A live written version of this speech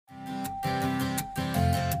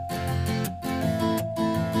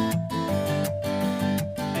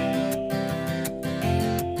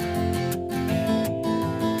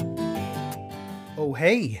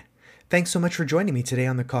Hey! Thanks so much for joining me today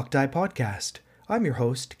on the Cockeye Podcast. I'm your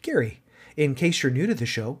host, Gary. In case you're new to the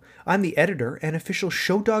show, I'm the editor and official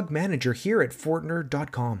show dog manager here at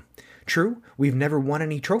Fortnerd.com. True, we've never won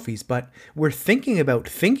any trophies, but we're thinking about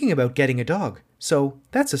getting a dog, so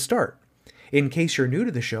that's a start. In case you're new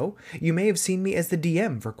to the show, you may have seen me as the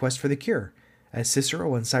DM for Quest for the Cure, as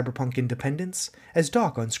Cicero on Cyberpunk Independence, as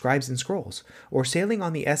Doc on Scribes and Scrolls, or sailing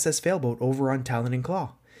on the SS Failboat over on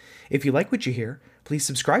TalonnClaw. If you like what you hear, please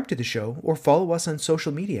subscribe to the show or follow us on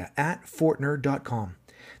social media at Fortnerd.com.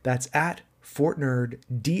 That's at Fortnerd,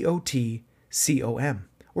 DOTCOM.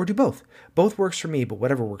 Or do both. Both works for me, but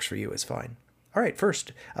whatever works for you is fine. All right,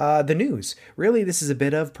 first, the news. Really, this is a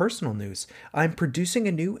bit of personal news. I'm producing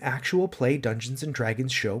a new actual play Dungeons &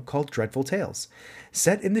 Dragons show called Dreadful Tales.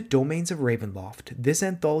 Set in the domains of Ravenloft, this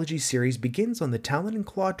anthology series begins on the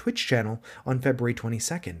TalonnClaw Twitch channel on February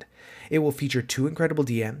 22nd. It will feature 2 incredible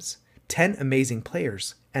DMs, 10 amazing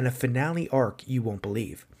players, and a finale arc you won't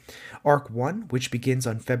believe. Arc 1, which begins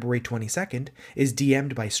on February 22nd, is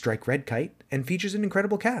DM'd by Strike Redkite and features an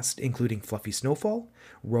incredible cast, including Fluffy Snowfall,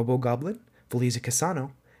 Robo-Goblin, Feliza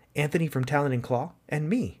Casano, Anthony from TalonnClaw, and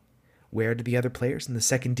me. Where do the other players in the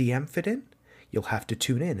second DM fit in? You'll have to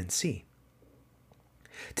tune in and see.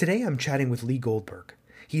 Today I'm chatting with Lee Goldberg.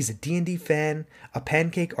 He's a D&D fan, a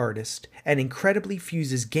pancake artist, and incredibly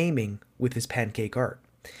fuses gaming with his pancake art.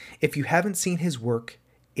 If you haven't seen his work,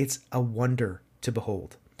 it's a wonder to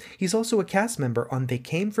behold. He's also a cast member on They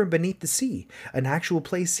Came From Beneath the Sea, an actual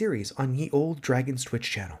play series on Ye Olde Dragon's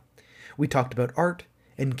Twitch channel. We talked about art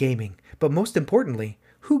and gaming, but most importantly,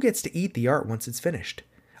 who gets to eat the art once it's finished.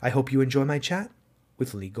 I hope you enjoy my chat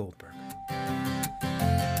with Lee Goldberg.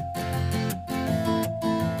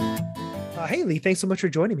 Hey Lee, thanks so much for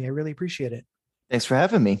joining me. I really appreciate it. Thanks for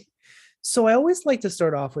having me. So I always like to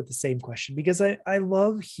start off with the same question because I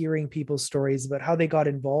love hearing people's stories about how they got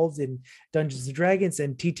involved in Dungeons & Dragons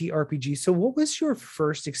and TTRPG. So what was your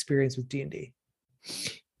first experience with D&D?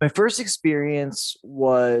 My first experience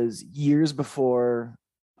was years before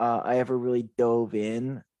I ever really dove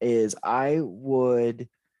in. Is I would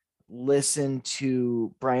listen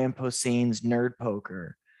to Brian Posehn's Nerd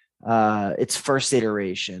Poker, its first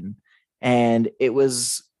iteration, and it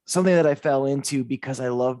was something that I fell into because I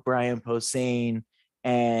love Brian Posehn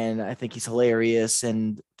and I think he's hilarious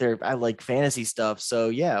and I like fantasy stuff. So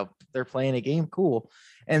yeah, they're playing a game. Cool.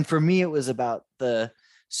 And for me, it was about the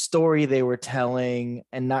story they were telling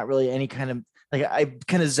and not really any kind of like, I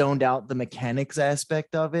kind of zoned out the mechanics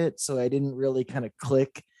aspect of it. So I didn't really kind of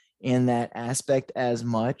click in that aspect as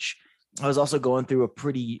much. I was also going through a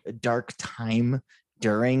pretty dark time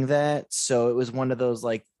during that. So it was one of those,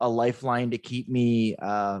 like a lifeline to keep me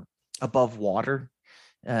above water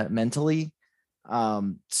mentally.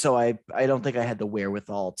 So I don't think I had the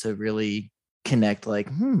wherewithal to really connect like,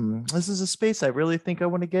 this is a space I really think I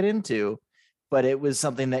want to get into. But it was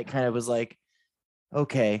something that kind of was like,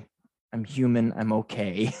 okay, I'm human, I'm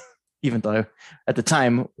okay. Even though I, at the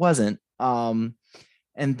time wasn't. And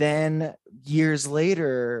then years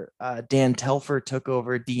later, Dan Telfer took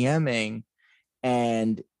over DMing,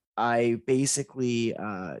 and I basically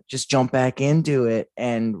just jumped back into it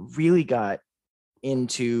and really got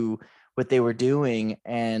into what they were doing.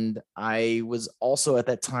 And I was also at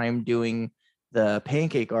that time doing the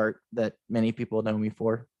pancake art that many people know me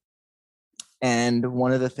for. And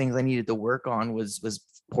one of the things I needed to work on was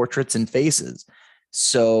portraits and faces.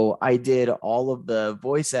 So I did all of the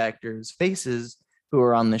voice actors' faces who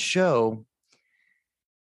were on the show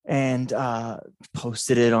and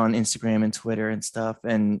posted it on Instagram and Twitter and stuff.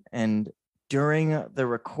 And during the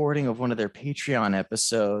recording of one of their Patreon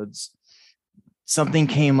episodes, something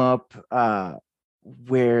came up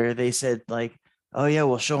where they said like, oh yeah,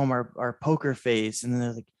 we'll show them our poker face. And then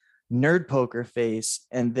they're like, nerd poker face.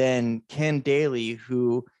 And then Ken Daly,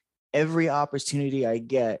 who every opportunity I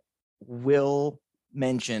get will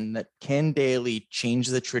mention that Ken Daly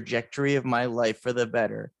changed the trajectory of my life for the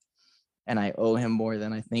better. And I owe him more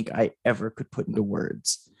than I think I ever could put into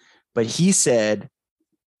words. But he said,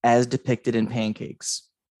 as depicted in Pancakes.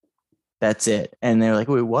 That's it. And they're like,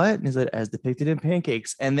 wait, what? And he said, as depicted in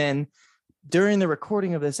Pancakes. And then during the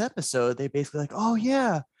recording of this episode, they basically like, oh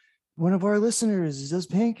yeah, one of our listeners does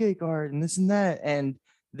pancake art and this and that. And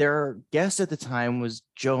their guest at the time was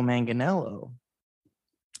Joe Manganiello,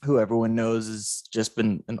 who everyone knows has just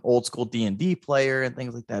been an old school D&D player and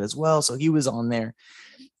things like that as well. So he was on there.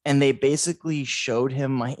 And they basically showed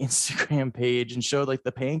him my Instagram page and showed like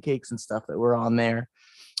the pancakes and stuff that were on there.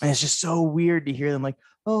 And it's just so weird to hear them like,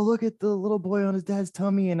 oh, look at the little boy on his dad's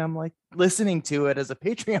tummy. And I'm like listening to it as a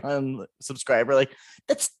Patreon subscriber, like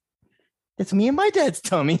that's me and my dad's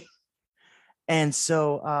tummy. And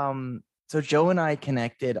so Joe and I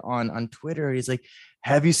connected on Twitter. He's like,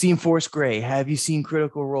 have you seen Force Gray? Have you seen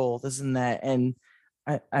Critical Role? This and that. And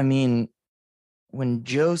I mean, when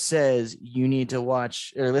Joe says you need to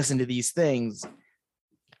watch or listen to these things,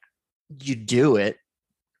 you do it.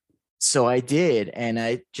 So I did, and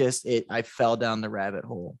I fell down the rabbit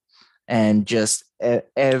hole, and just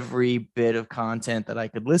every bit of content that I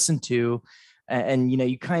could listen to. And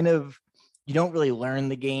you don't really learn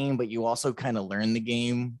the game, but you also kind of learn the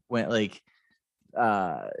game when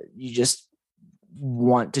you just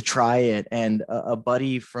want to try it. And a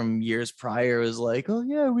buddy from years prior was like, oh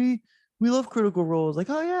yeah, we love Critical Roles. Like,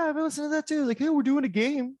 oh yeah, I've been listening to that too. Like, hey, we're doing a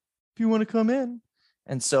game if you want to come in.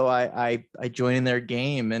 And so I joined in their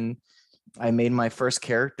game, and I made my first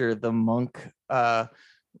character, the monk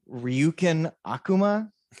Ryuken Akuma.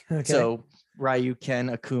 Okay. So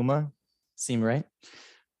Ryuken Akuma, seem right?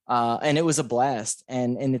 And it was a blast.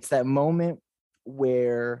 And it's that moment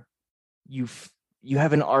where you you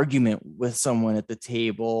have an argument with someone at the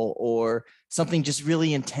table, or something just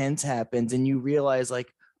really intense happens, and you realize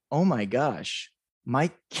like, oh my gosh,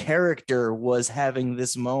 my character was having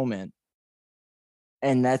this moment.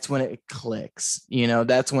 And that's when it clicks.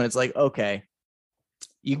 That's when it's like, okay,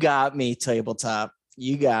 you got me, tabletop.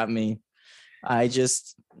 You got me. I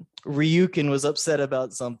just Ryukin was upset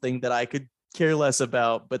about something that I could care less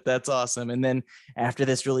about, but that's awesome. And then after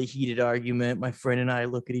this really heated argument, my friend and I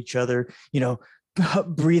look at each other,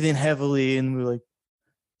 breathing heavily, and we're like,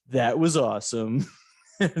 that was awesome.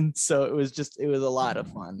 And so it was a lot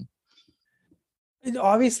of fun. And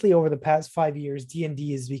obviously, over the past 5 years,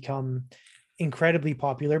 D&D has become incredibly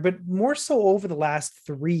popular, but more so over the last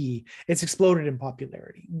three, it's exploded in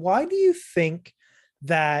popularity. Why do you think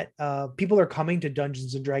that people are coming to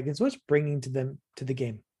Dungeons and Dragons? What's bringing to them to the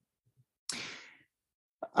game?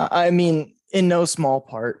 I mean, in no small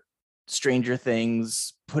part, Stranger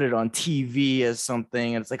Things put it on TV as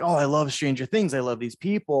something, and it's like, oh, I love Stranger Things. I love these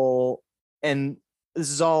people. And this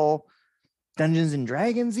is all Dungeons and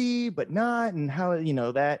Dragons-y, but not. And how,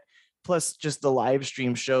 that plus just the live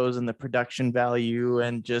stream shows and the production value,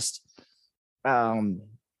 and just, when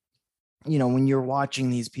you're watching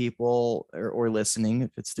these people, or listening,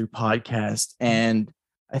 if it's through podcast. And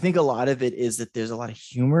I think a lot of it is that there's a lot of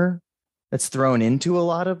humor that's thrown into a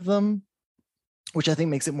lot of them, which I think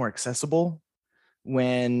makes it more accessible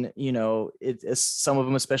when, some of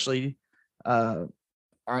them, especially, aren't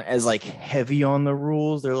as like heavy on the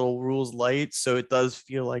rules. They're little rules light. So it does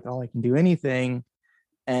feel like, oh, I can do anything.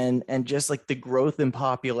 And just like the growth in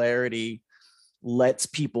popularity lets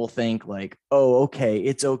people think like, oh, okay,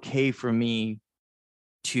 it's okay for me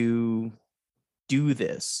to do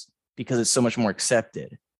this because it's so much more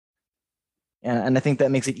accepted. And I think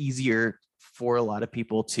that makes it easier for a lot of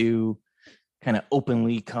people to kind of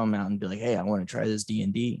openly come out and be like, hey, I want to try this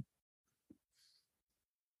D&D.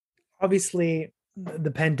 Obviously,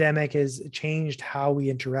 the pandemic has changed how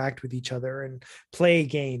we interact with each other and play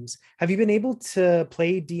games. Have you been able to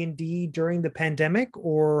play D&D during the pandemic,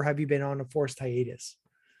 or have you been on a forced hiatus?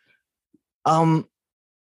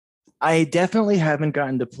 I definitely haven't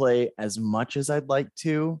gotten to play as much as I'd like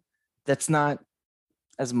to. That's not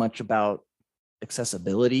as much about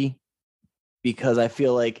accessibility, because I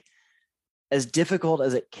feel like, as difficult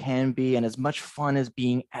as it can be and as much fun as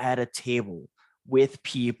being at a table with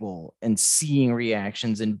people and seeing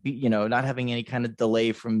reactions, and not having any kind of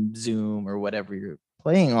delay from Zoom or whatever you're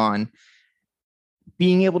playing on,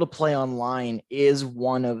 being able to play online is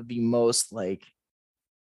one of the most like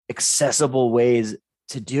accessible ways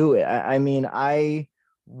to do it. I mean, I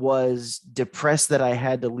was depressed that I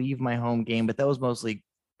had to leave my home game, but that was mostly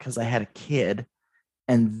because I had a kid,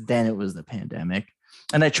 and then it was the pandemic.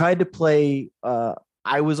 And I tried to play,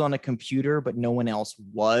 I was on a computer, but no one else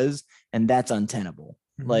was, and that's untenable.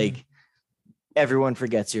 Mm-hmm. Like, everyone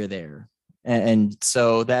forgets you're there. And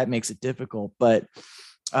so that makes it difficult. But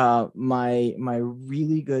my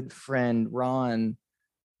really good friend Ron,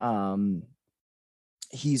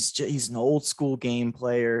 he's an old school game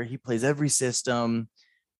player. He plays every system.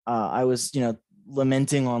 I was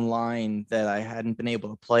lamenting online that I hadn't been able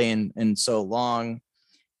to play in so long,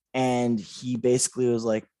 and he basically was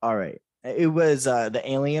like, all right, it was the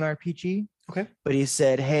Alien RPG. Okay. But he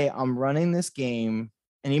said, hey, I'm running this game,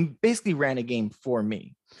 and he basically ran a game for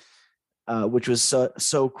me, which was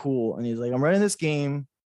so cool. And he's like, I'm running this game,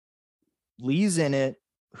 Lee's in it,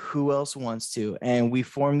 who else wants to? And we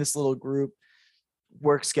formed this little group,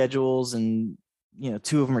 work schedules, and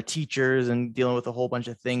two of them are teachers, and dealing with a whole bunch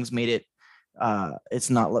of things made it it's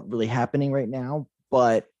not really happening right now.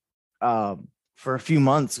 But for a few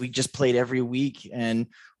months. We just played every week, and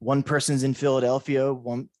one person's in Philadelphia,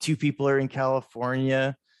 two people are in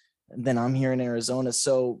California, and then I'm here in Arizona.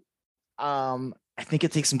 So I think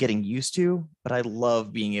it takes some getting used to, but I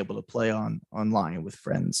love being able to play online with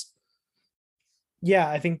friends. Yeah,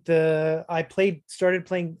 I think started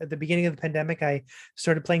playing at the beginning of the pandemic. I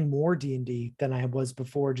started playing more D&D than I was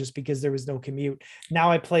before, just because there was no commute.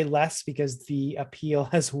 Now I play less because the appeal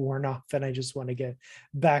has worn off and I just want to get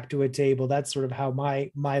back to a table. That's sort of how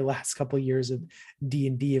my last couple of years of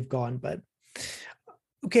D&D have gone. But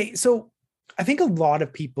okay, so I think a lot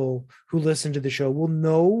of people who listen to the show will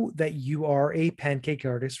know that you are a pancake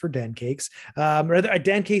artist for Dancakes, rather a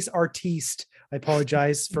Dancakes artiste. I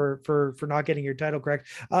apologize for not getting your title correct.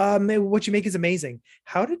 What you make is amazing.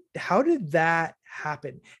 How did that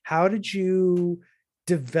happen? How did you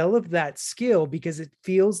develop that skill? Because it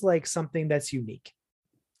feels like something that's unique.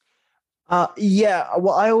 Yeah,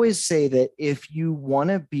 well, I always say that if you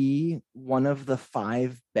want to be one of the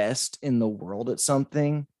five best in the world at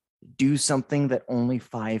something, do something that only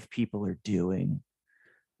five people are doing.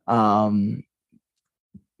 Um,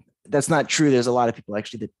 that's not true. There's a lot of people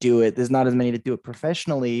actually that do it. There's not as many that do it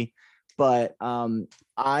professionally, but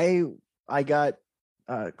I I got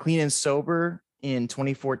clean and sober in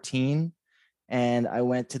 2014, and I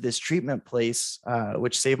went to this treatment place,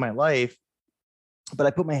 which saved my life. But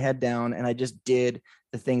I put my head down and I just did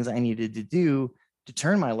the things I needed to do to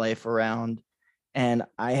turn my life around. And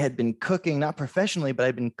I had been cooking, not professionally, but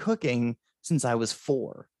I'd been cooking since I was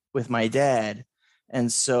 4 with my dad.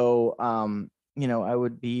 And so, I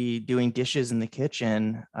would be doing dishes in the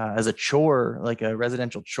kitchen as a chore, like a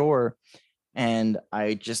residential chore. And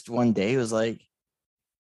I just one day was like,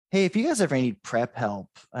 hey, if you guys ever need prep help,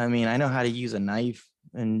 I mean, I know how to use a knife,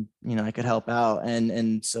 and I could help out.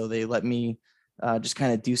 And so they let me just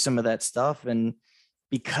kind of do some of that stuff. And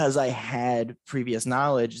because I had previous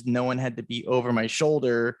knowledge, no one had to be over my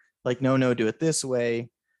shoulder, like, no, do it this way.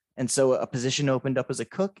 And so a position opened up as a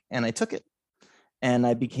cook, and I took it. And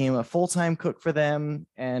I became a full-time cook for them.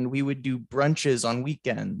 And we would do brunches on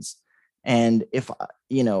weekends. And if,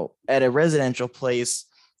 at a residential place,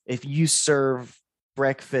 if you serve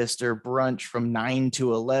breakfast or brunch from 9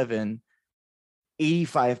 to 11,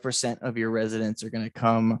 85% of your residents are going to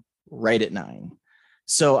come right at 9.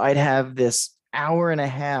 So I'd have this hour and a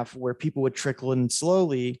half where people would trickle in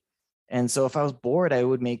slowly. And so if I was bored, I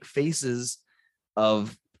would make faces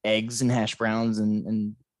of eggs and hash browns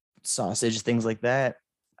and sausage, things like that.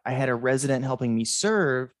 I had a resident helping me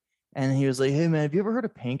serve, and he was like, hey man, have you ever heard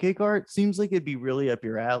of pancake art? Seems like it'd be really up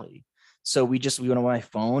your alley. So we went on my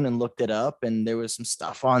phone and looked it up, and there was some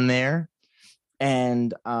stuff on there.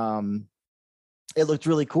 And it looked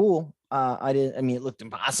really cool. It looked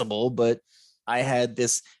impossible, but I had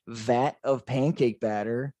this vat of pancake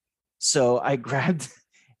batter. So I grabbed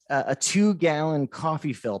a 2-gallon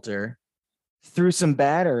coffee filter, threw some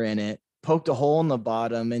batter in it, poked a hole in the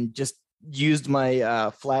bottom, and just used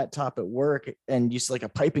my flat top at work and used like a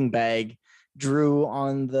piping bag, drew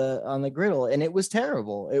on the griddle. And it was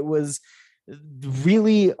terrible. It was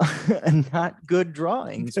really not good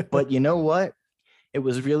drawings, but you know what? It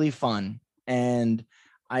was really fun. And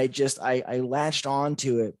I latched on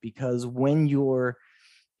to it, because when you're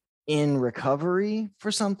in recovery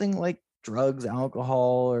for something like drugs,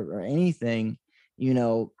 alcohol, or anything,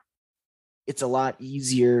 it's a lot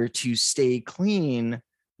easier to stay clean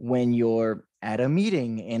when you're at a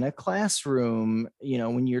meeting, in a classroom,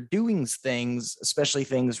 when you're doing things, especially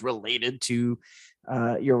things related to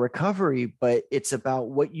your recovery. But it's about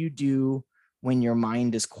what you do when your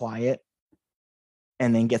mind is quiet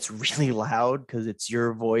and then gets really loud, because it's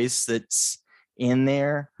your voice that's in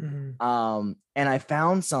there. Mhm. And I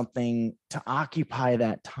found something to occupy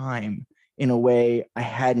that time in a way I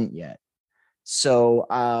hadn't yet. So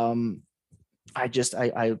I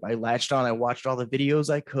latched on. I watched all the videos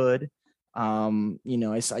I could.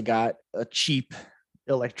 I got a cheap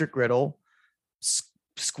electric griddle,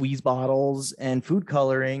 squeeze bottles, and food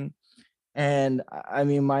coloring. And I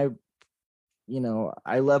mean,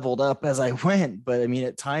 I leveled up as I went, but I mean,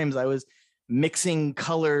 at times I was mixing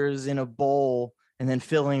colors in a bowl and then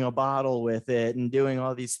filling a bottle with it and doing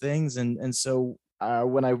all these things. And so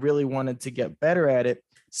when I really wanted to get better at it,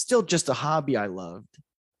 still just a hobby I loved,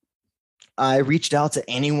 I reached out to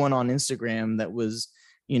anyone on Instagram that was,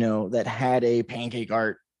 that had a pancake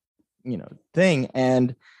art, thing.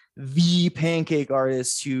 And the pancake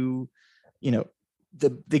artists who, you know,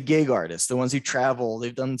 the gig artists, the ones who travel,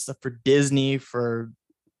 they've done stuff for Disney, for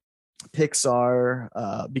Pixar,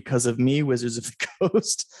 because of me, Wizards of the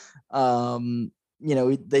Coast.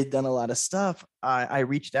 They've done a lot of stuff. I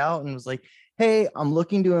reached out and was like, hey, I'm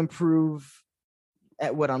looking to improve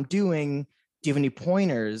at what I'm doing. Do you have any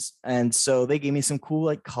pointers? And so they gave me some cool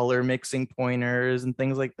like color mixing pointers and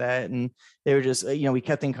things like that. And they were just, we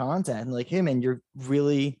kept in contact and like, hey man, you're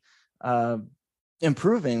really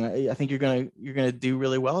improving. I think you're gonna do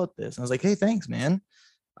really well at this. And I was like, hey, thanks, man.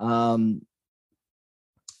 And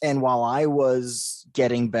while I was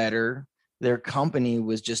getting better, their company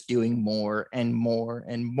was just doing more and more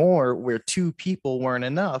and more, where two people weren't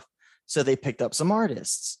enough. So they picked up some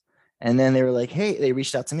artists. And then they were like, hey, they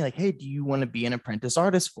reached out to me like, hey, do you want to be an apprentice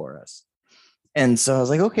artist for us? And so I was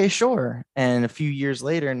like, okay, sure. And a few years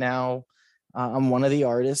later, now I'm one of the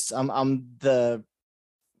artists. I'm the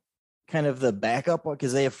kind of the backup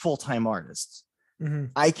because they have full-time artists. Mm-hmm.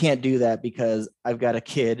 I can't do that because I've got a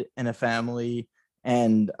kid and a family,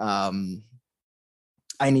 and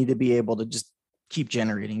I need to be able to just keep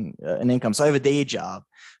generating an income. So I have a day job,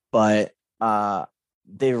 but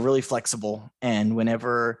they're really flexible, and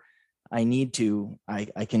whenever I need to,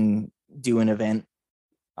 I can do an event.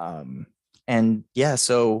 And yeah,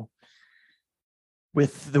 so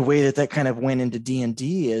with the way that kind of went into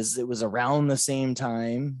D&D is it was around the same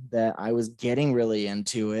time that I was getting really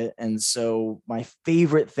into it. And so my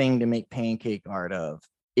favorite thing to make pancake art of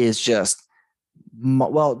is just,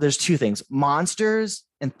 well, there's two things: monsters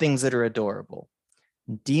and things that are adorable.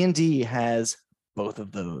 D&D has both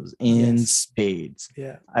of those in spades.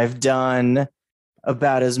 Yeah. I've done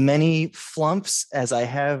about as many flumps as I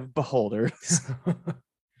have beholders.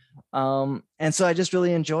 And so I just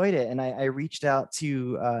really enjoyed it. And I reached out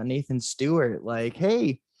to Nathan Stewart, like,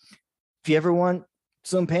 hey, if you ever want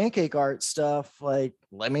some pancake art stuff, like,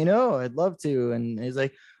 let me know. I'd love to. And he's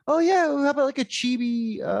like, oh yeah, how about like a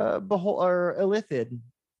chibi or illithid?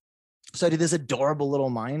 So I did this adorable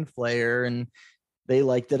little mind flayer, and they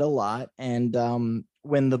liked it a lot. And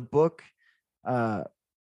when the book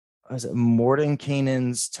was it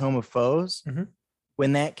Mordenkainen's Tome of Foes, Mm-hmm.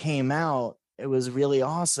 when that came out, it was really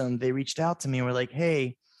awesome. They reached out to me and were like,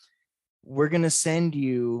 hey, we're going to send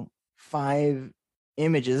you 5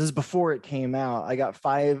 images. This is before it came out. I got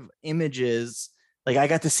 5 images. Like, I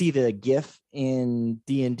got to see the GIF in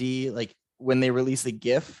D&D. Like, when they released the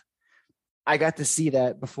GIF, I got to see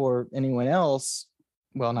that before anyone else.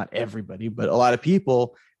 Well, not everybody, but a lot of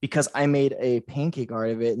people, because I made a pancake art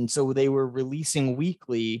of it. And so they were releasing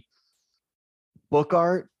weekly book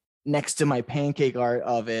art next to my pancake art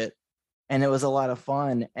of it. And it was a lot of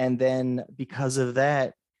fun. And then because of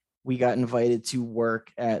that, we got invited to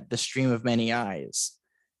work at the Stream of Many Eyes.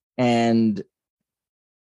 And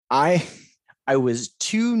I was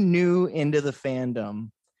too new into the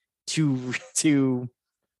fandom to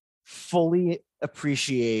fully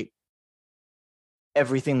appreciate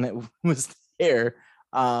everything that was there.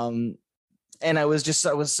 And I was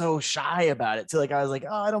so shy about it too. Like, I was like,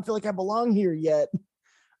 oh, I don't feel like I belong here yet.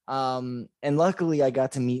 And luckily I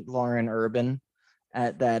got to meet Lauren Urban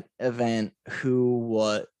at that event, if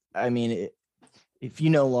you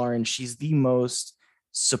know Lauren, she's the most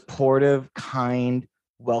supportive, kind,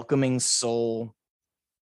 welcoming soul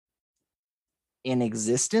in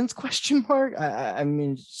existence, ? I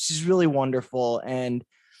mean, she's really wonderful. And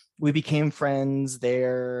we became friends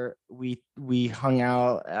there. We hung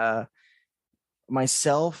out,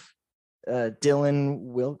 myself, Dylan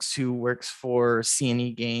Wilkes, who works for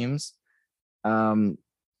C&E Games, and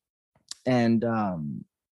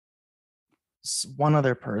one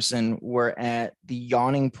other person, were at the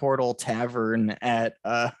Yawning Portal Tavern at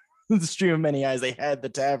the Stream of Many Eyes. They had the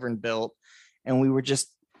tavern built, and we were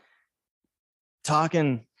just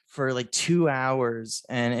talking for like 2 hours,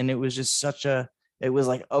 and it was just it was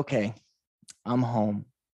like, okay, I'm home.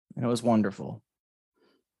 And it was wonderful.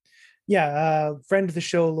 Yeah, friend of the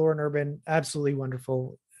show, Lauren Urban, absolutely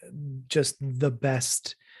wonderful. Just the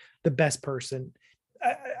best person.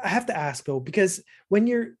 I have to ask though, because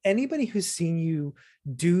when anybody who's seen you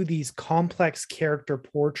do these complex character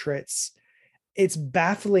portraits, it's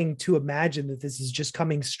baffling to imagine that this is just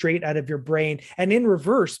coming straight out of your brain and in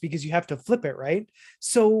reverse, because you have to flip it, right?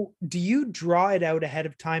 So do you draw it out ahead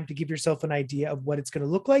of time to give yourself an idea of what it's going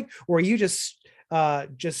to look like? Or are you just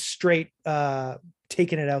straight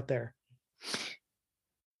taking it out there?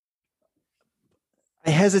 I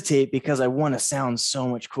hesitate because I want to sound so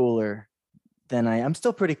much cooler than I'm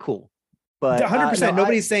still pretty cool, but 100%. no,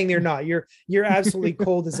 Nobody's saying you're not. You're absolutely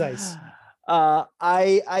cold as ice.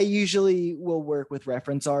 I usually will work with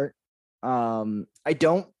reference art. I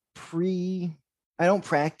don't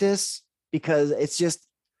practice because it's just,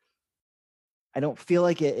 I don't feel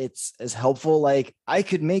like it's as helpful. Like, I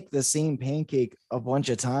could make the same pancake a bunch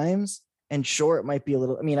of times, and sure, it might be a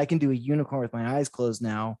little, I mean, I can do a unicorn with my eyes closed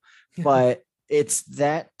now, but it's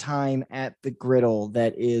that time at the griddle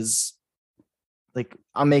that is like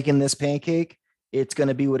I'm making this pancake. It's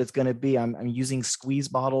gonna be what it's gonna be. I'm using squeeze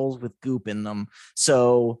bottles with goop in them.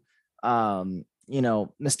 So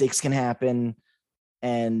mistakes can happen.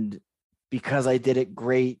 And because I did it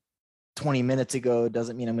great 20 minutes ago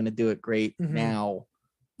doesn't mean I'm gonna do it great Mm-hmm. now.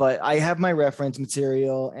 But I have my reference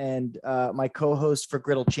material, and my co-host for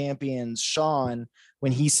Griddle Champions, Sean,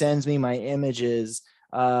 when he sends me my images,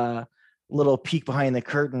 little peek behind the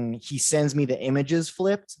curtain, he sends me the images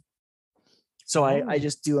flipped. So I Oh.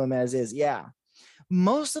 just do them as is. Yeah.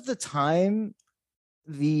 Most of the time,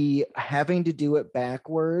 the having to do it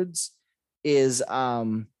backwards is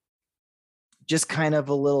just kind of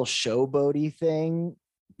a little showboaty thing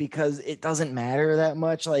because it doesn't matter that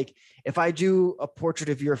much. Like if I do a portrait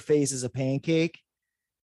of your face as a pancake,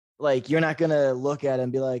 like you're not gonna look at it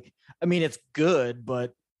and be like, I mean, it's good,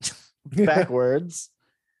 but backwards.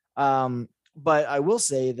 But I will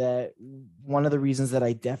say that one of the reasons that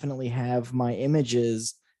I definitely have my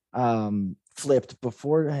images flipped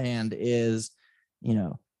beforehand is, you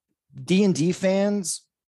know, D&D fans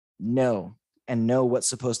know and know what's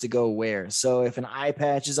supposed to go where. So if an eye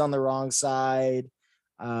patch is on the wrong side,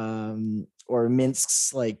 or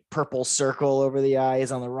Minsk's like purple circle over the eye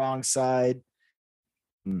is on the wrong side,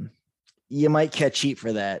 you might catch heat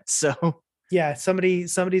for that. So Yeah,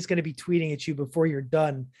 somebody's going to be tweeting at you before you're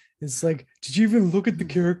done. It's like, did you even look at the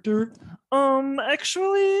character?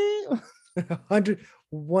 actually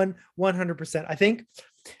 100%. I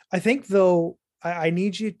think though, I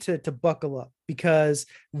need you to buckle up because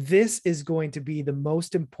this is going to be the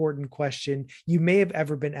most important question you may have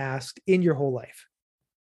ever been asked in your whole life.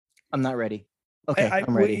 I'm not ready. Okay,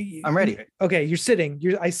 I'm ready. I'm ready. Okay, you're sitting.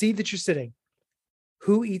 I see that you're sitting.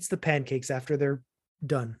 Who eats the pancakes after they're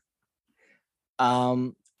done?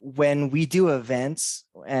 When we do events,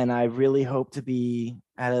 and I really hope to be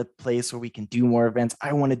at a place where we can do more events,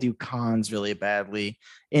 I want to do cons really badly.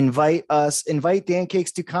 Invite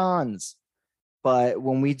Dancakes to cons. But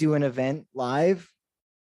when we do an event live,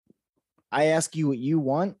 I ask you what you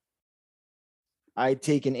want. I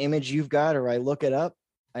take an image you've got, or I look it up.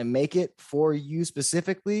 I make it for you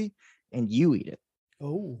specifically, and you eat it.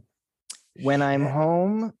 Oh, When I'm shit.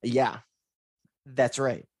 home, yeah, that's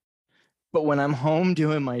right. But when I'm home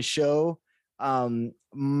doing my show,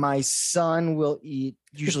 my son will eat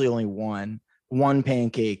usually only one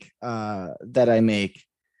pancake that I make,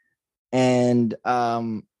 and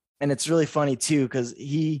it's really funny too because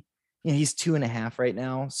he's 2.5 right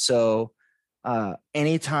now. So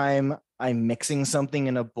anytime I'm mixing something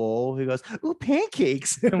in a bowl, he goes, "Ooh,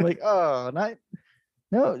 pancakes!" I'm like, "Oh, not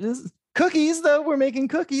no, just cookies though. We're making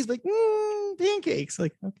cookies." Like pancakes.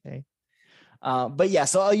 Like okay. But yeah,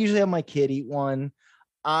 so I'll usually have my kid eat one.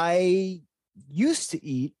 I used to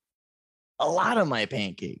eat a lot of my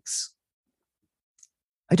pancakes.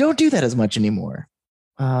 I don't do that as much anymore.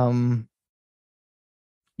 Um,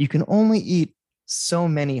 you can only eat so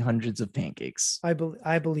many hundreds of pancakes. I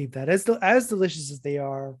believe that as delicious as they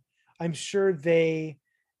are, I'm sure they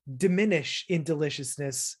diminish in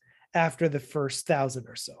deliciousness after the first 1,000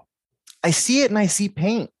 or so. I see it and I see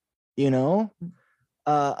paint, you know?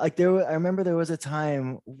 I remember there was a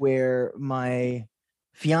time where my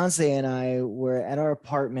fiance and I were at our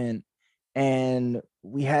apartment and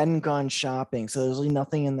we hadn't gone shopping, so there's really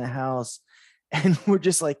nothing in the house. And we're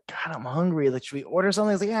just like, God, I'm hungry. Like, should we order something?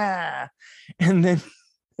 I was like, yeah. And then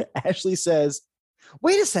Ashley says,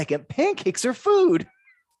 wait a second, pancakes are food.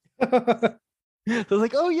 They're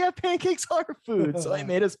like, oh yeah, pancakes are food. So I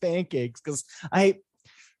made us pancakes because I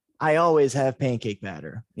always have pancake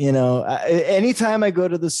batter. Anytime I go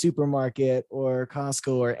to the supermarket or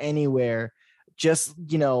Costco or anywhere, just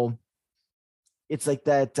it's like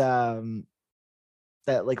that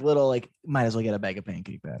like little like might as well get a bag of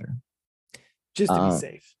pancake batter Just to be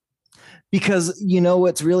safe. because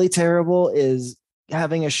what's really terrible is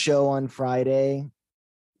having a show on Friday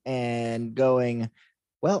and going,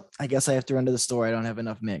 well, I guess I have to run to the store. I don't have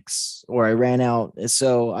enough mix, or I ran out.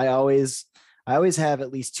 So I always have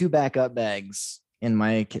at least 2 backup bags in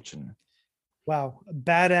my kitchen. Wow,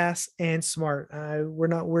 badass and smart.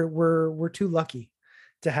 We're too lucky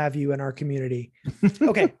to have you in our community.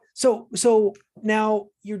 Okay, so now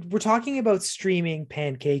we're talking about streaming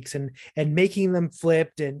pancakes and making them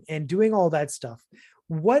flipped and doing all that stuff.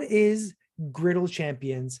 What is Griddle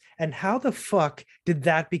Champions and how the fuck did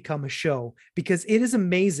that become a show? Because it is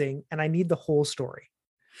amazing and I need the whole story.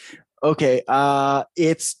 Okay,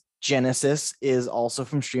 it's Genesis is also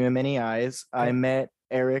from Stream of Many Eyes. Okay. I met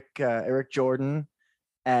Eric Jordan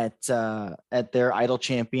at their Idol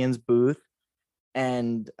Champions booth,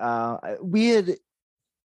 and we had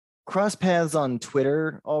crossed paths on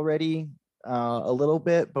Twitter already. a little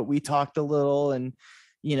bit, but we talked a little, and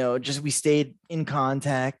just we stayed in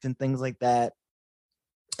contact and things like that.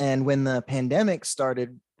 And when the pandemic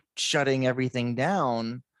started shutting everything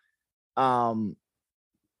down, um,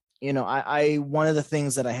 I one of the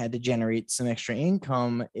things that I had to generate some extra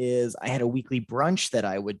income is I had a weekly brunch that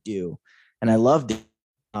I would do, and I loved it.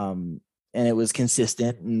 And it was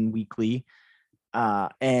consistent and weekly.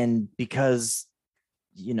 And because,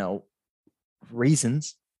 you know,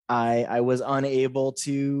 reasons, I was unable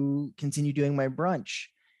to continue doing my brunch.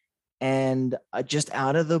 And just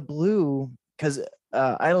out of the blue, because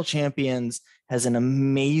Idle Champions has an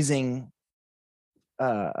amazing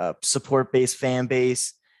support based fan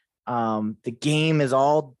base. The game is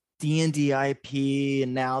all D&D IP,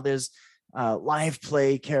 and now there's live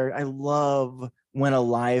play character. I love when a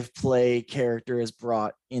live play character is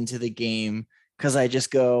brought into the game, because I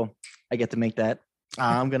just go, I get to make that.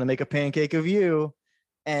 I'm gonna make a pancake of you,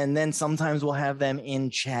 and then sometimes we'll have them in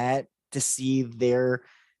chat to see their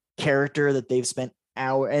character that they've spent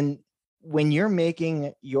hour. And when you're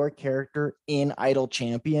making your character in Idle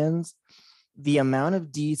Champions, the amount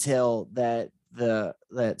of detail that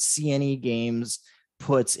CNE Games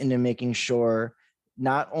puts into making sure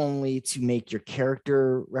not only to make your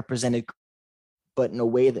character represented, but in a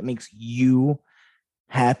way that makes you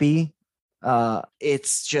happy.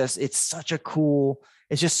 It's such a cool,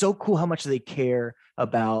 it's just so cool how much they care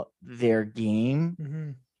about their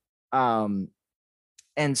game. Mm-hmm.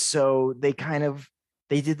 And so they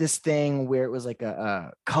did this thing where it was like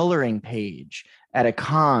a coloring page at a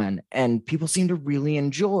con, and people seemed to really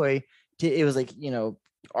enjoy it. Was like,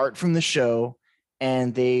 art from the show,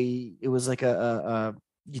 and it was like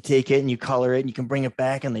you take it and you color it and you can bring it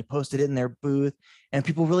back, and they posted it in their booth, and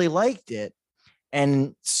people really liked it.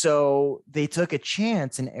 And so they took a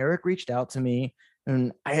chance, and Eric reached out to me,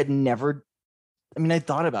 and I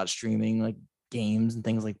thought about streaming like games and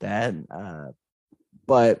things like that.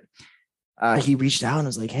 But he reached out and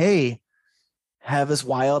was like, hey, have this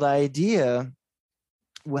wild idea.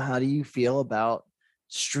 Well, how do you feel about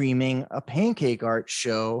streaming a pancake art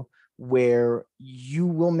show where you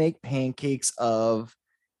will make pancakes of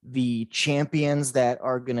the champions that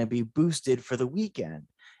are going to be boosted for the weekend?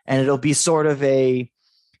 And it'll be sort of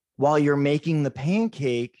while you're making the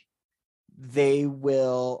pancake, they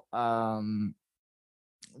will try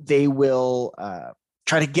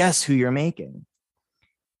to guess who you're making.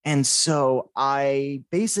 And so I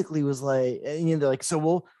basically was like, they're like,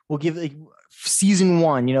 so we'll give like season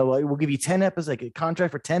 1, we'll give you 10 episodes, like a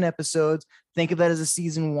contract for 10 episodes. Think of that as a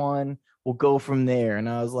season 1. We'll go from there. And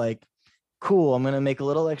I was like, cool, I'm going to make a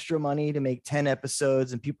little extra money to make 10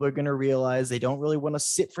 episodes, and people are going to realize they don't really want to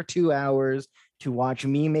sit for 2 hours to watch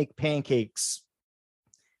me make pancakes.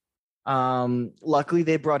 Luckily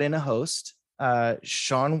they brought in a host,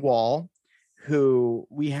 Sean Wall, who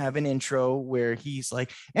we have an intro where he's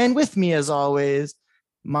like, and with me as always,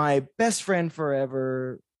 my best friend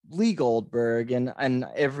forever, Lee Goldberg. And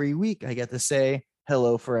every week I get to say,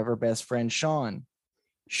 hello, forever best friend, Sean.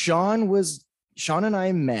 Sean and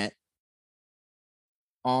I met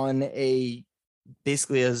on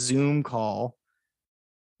basically a Zoom call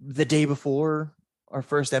the day before our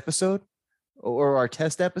first episode, or our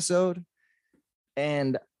test episode.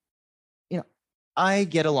 And I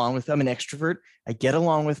get along with, I'm an extrovert. I get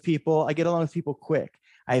along with people. I get along with people quick.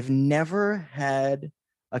 I've never had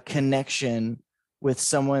a connection with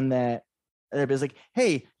someone that is like,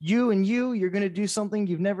 hey, you and you're going to do something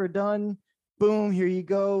you've never done. Boom, here you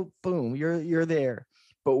go. Boom, you're there.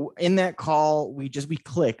 But in that call, we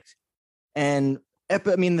clicked. And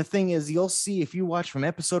the thing is, you'll see if you watch from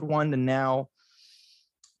episode 1 to now,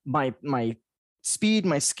 my speed,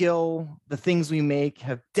 my skill, the things we make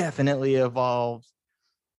have definitely evolved.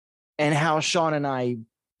 And how Sean and I,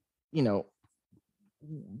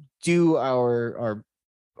 do our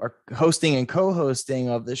hosting and co-hosting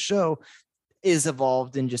of the show is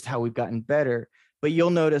evolved in just how we've gotten better. But you'll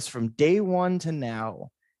notice from day 1 to now,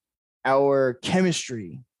 our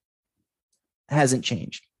chemistry hasn't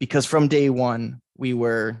changed, because from day 1 we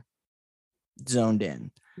were zoned in,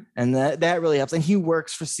 and that really helps. And he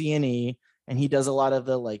works for CNE, and he does a lot of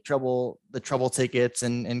the trouble tickets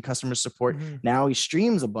and customer support. Mm-hmm. Now he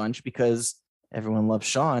streams a bunch because everyone loves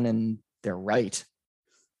Sean, and they're right.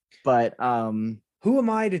 But who am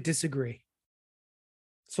I to disagree?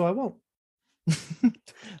 So I won't.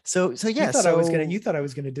 so yeah. You thought I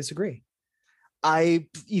was gonna disagree. I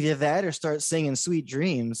either that or start singing Sweet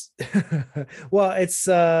Dreams. Well, it's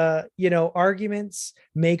arguments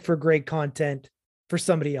make for great content for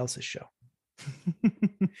somebody else's show.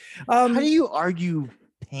 How do you argue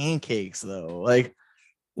pancakes though? Like,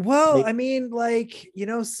 Well, They I mean, like,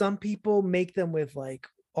 some people make them with like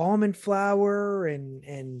almond flour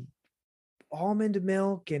and almond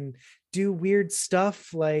milk and do weird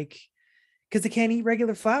stuff like because they can't eat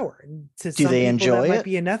regular flour. And to do some they people that enjoy might it?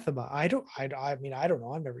 be anathema. I mean, I don't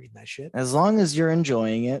know. I've never eaten that shit. As long as you're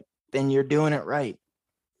enjoying it, then you're doing it right.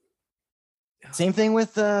 Same thing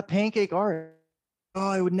with pancake art. Oh,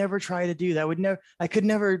 I would never try to do that. I could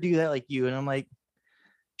never do that like you. And I'm like,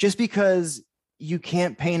 just because you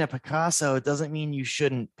can't paint a Picasso, it doesn't mean you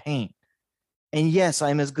shouldn't paint. And yes,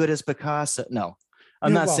 I'm as good as Picasso. No,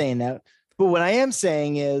 I'm not Well, saying that. But what I am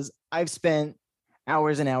saying is I've spent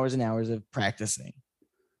hours and hours and hours of practicing.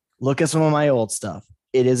 Look at some of my old stuff.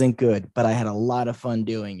 It isn't good, but I had a lot of fun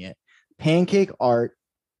doing it. Pancake art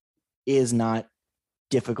is not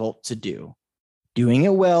difficult to do. Doing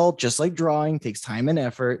it well, just like drawing, takes time and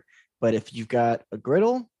effort. But if you've got a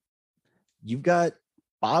griddle, you've got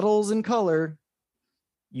bottles and color,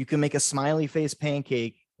 you can make a smiley face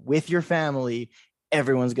pancake with your family.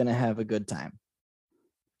 Everyone's going to have a good time.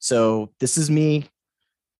 So this is me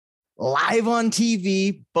live on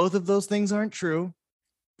TV. Both of those things aren't true,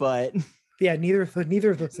 but yeah, neither of those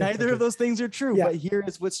things are neither of true. those things are true. Yeah. But here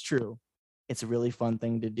is what's true. It's a really fun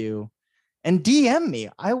thing to do. And DM me.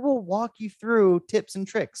 I will walk you through tips and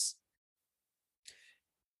tricks.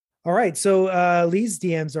 All right. So Lee's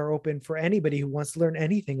DMs are open for anybody who wants to learn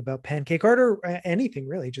anything about pancake art or anything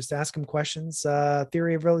really. Just ask him questions.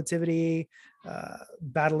 Theory of relativity,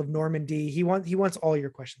 Battle of Normandy. He wants all your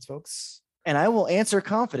questions, folks. And I will answer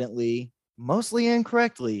confidently, mostly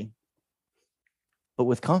incorrectly, but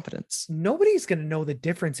with confidence. Nobody's going to know the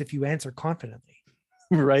difference if you answer confidently.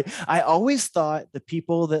 Right. I always thought the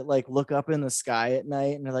people that like look up in the sky at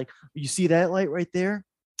night and they're like, you see that light right there?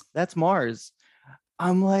 That's Mars.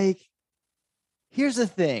 I'm like, here's the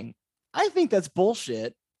thing. I think that's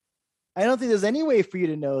bullshit. I don't think there's any way for you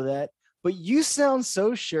to know that, but you sound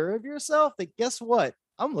so sure of yourself that guess what?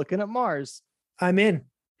 I'm looking at Mars. I'm in.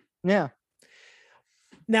 Yeah.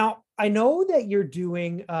 Now, I know that you're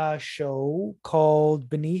doing a show called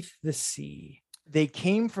Beneath the Sea. They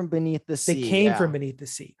came from beneath the They sea. came Yeah. from Beneath the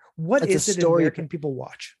Sea. What It's a is it and story. where can people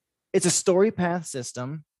watch? It's a story path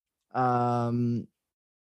system from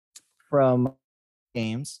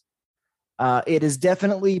games. It has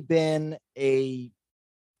definitely been a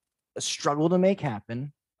struggle to make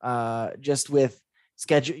happen. Just with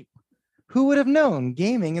schedule. Who would have known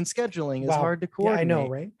gaming and scheduling is Wow. hard to Yeah, I know,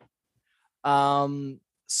 coordinate? right?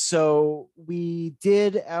 So we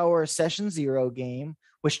did our session 0 game,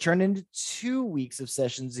 which turned into 2 weeks of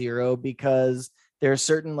session 0 because there are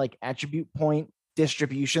certain like attribute point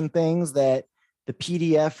distribution things that the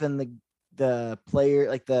PDF and the player,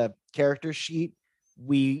 like the character sheet,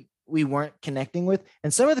 we weren't connecting with.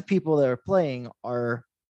 And some of the people that are playing are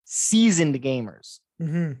seasoned gamers.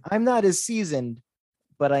 Mm-hmm. I'm not as seasoned,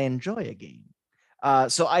 but I enjoy a game.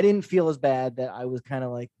 So I didn't feel as bad that I was kind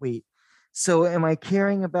of like, wait, so am I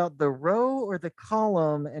caring about the row or the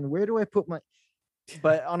column? And where do I put my,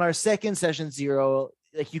 but on our second session 0,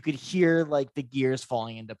 like you could hear like the gears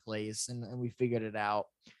falling into place and we figured it out.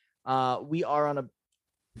 We are on a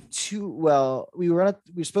we were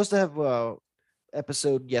supposed to have a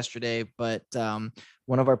episode yesterday, but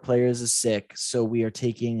one of our players is sick. So we are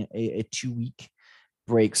taking a 2-week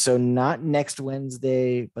break. So not next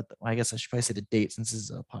Wednesday, but I guess I should probably say the date since this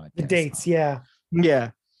is a podcast. The dates, yeah.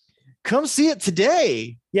 Yeah. Come see it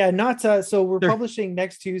today. Yeah, not so we're publishing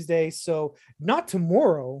next Tuesday, so not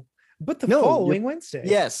tomorrow, but the No, following Wednesday.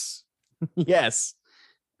 Yes. Yes.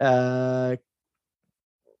 I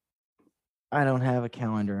don't have a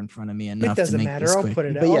calendar in front of me enough. It doesn't to make matter. this I'll quick. put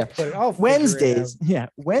it. But yeah, I'll Wednesdays. Yeah,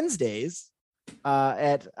 Wednesdays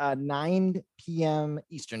at 9 p.m.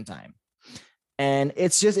 Eastern time, and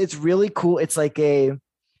it's really cool. It's like a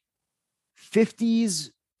 50s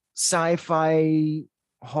sci-fi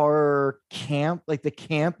horror camp, like the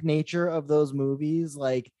camp nature of those movies,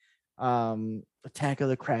 like Attack of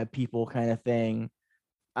the Crab People kind of thing.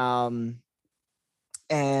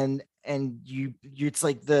 And you it's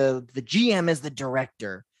like the GM is the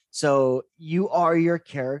director, so you are your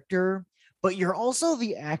character, but you're also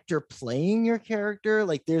the actor playing your character.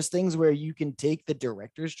 Like there's things where you can take the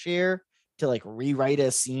director's chair to like rewrite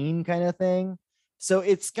a scene kind of thing. So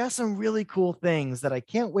it's got some really cool things that I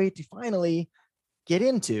can't wait to finally get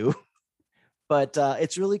into. But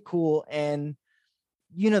it's really cool. And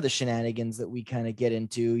you know the shenanigans that we kind of get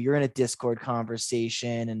into. You're in a Discord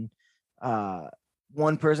conversation and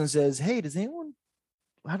one person says, hey,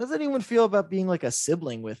 how does anyone feel about being like a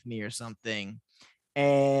sibling with me or something?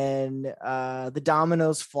 And the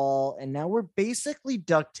dominoes fall, and now we're basically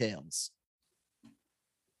DuckTales.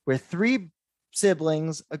 We're three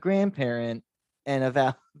siblings, a grandparent, and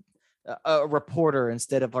a reporter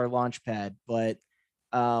instead of our launch pad. But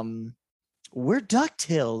we're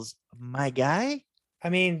DuckTales, my guy. I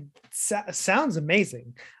mean, sounds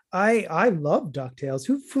amazing. I love DuckTales.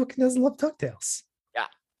 Who fucking doesn't love DuckTales? Yeah.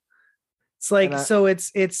 It's like, And so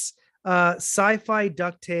it's sci-fi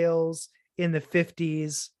DuckTales in the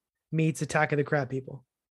 50s meets Attack of the Crab People.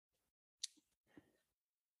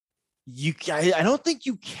 I don't think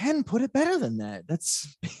you can put it better than that.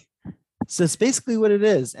 That's so it's basically what it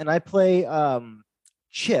is. And I play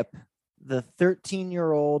Chip, the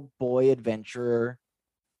 13-year-old boy adventurer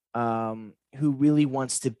who really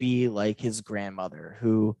wants to be like his grandmother,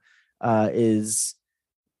 who is,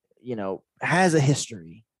 has a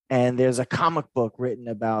history. And there's a comic book written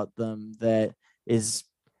about them that is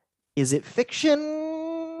it fiction?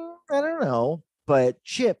 I don't know. But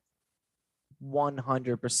Chip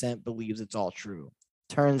 100% believes it's all true.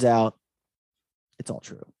 Turns out it's all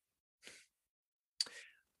true.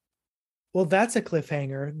 Well, that's a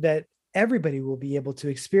cliffhanger that everybody will be able to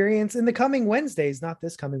experience in the coming Wednesdays, not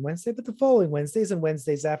this coming Wednesday, but the following Wednesdays and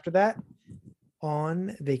Wednesdays after that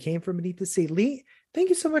on They Came From Beneath the Sea. Lee, thank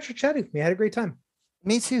you so much for chatting with me. I had a great time.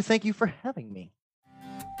 Me too. Thank you for having me.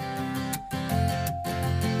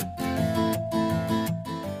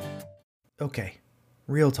 Okay,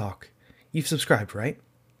 real talk. You've subscribed, right?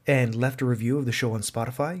 And left a review of the show on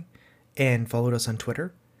Spotify? And followed us on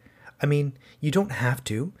Twitter? I mean, you don't have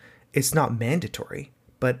to. It's not mandatory.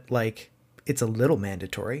 But, like, it's a little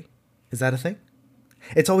mandatory. Is that a thing?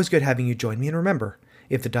 It's always good having you join me, and remember,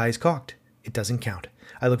 if the die is cocked, it doesn't count.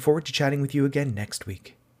 I look forward to chatting with you again next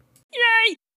week.